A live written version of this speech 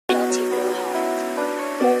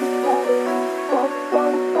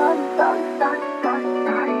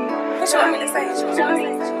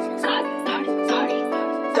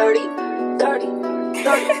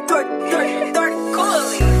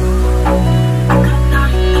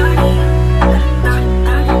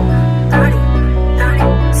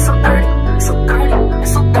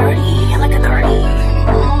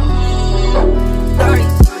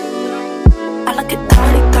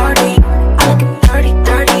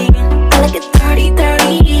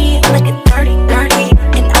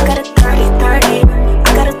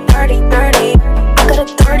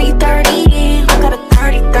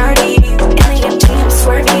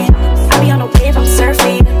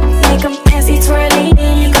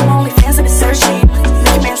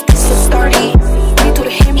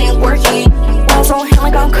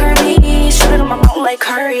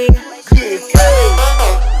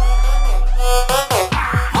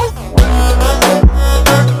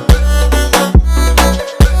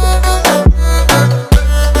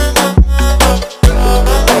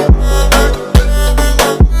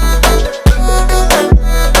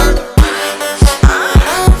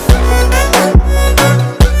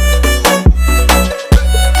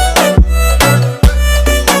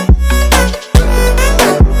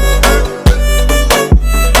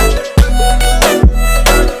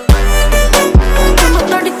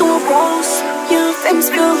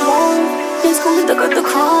up the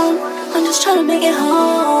chrome. I'm just trying to make it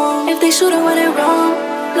home. If they shoot it when they wrong,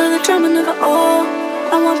 love the drama never old.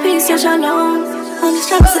 I want peace, yeah, shalom. I'm just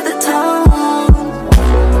trying to set the tone.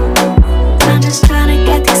 I'm just trying to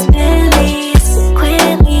get these millions.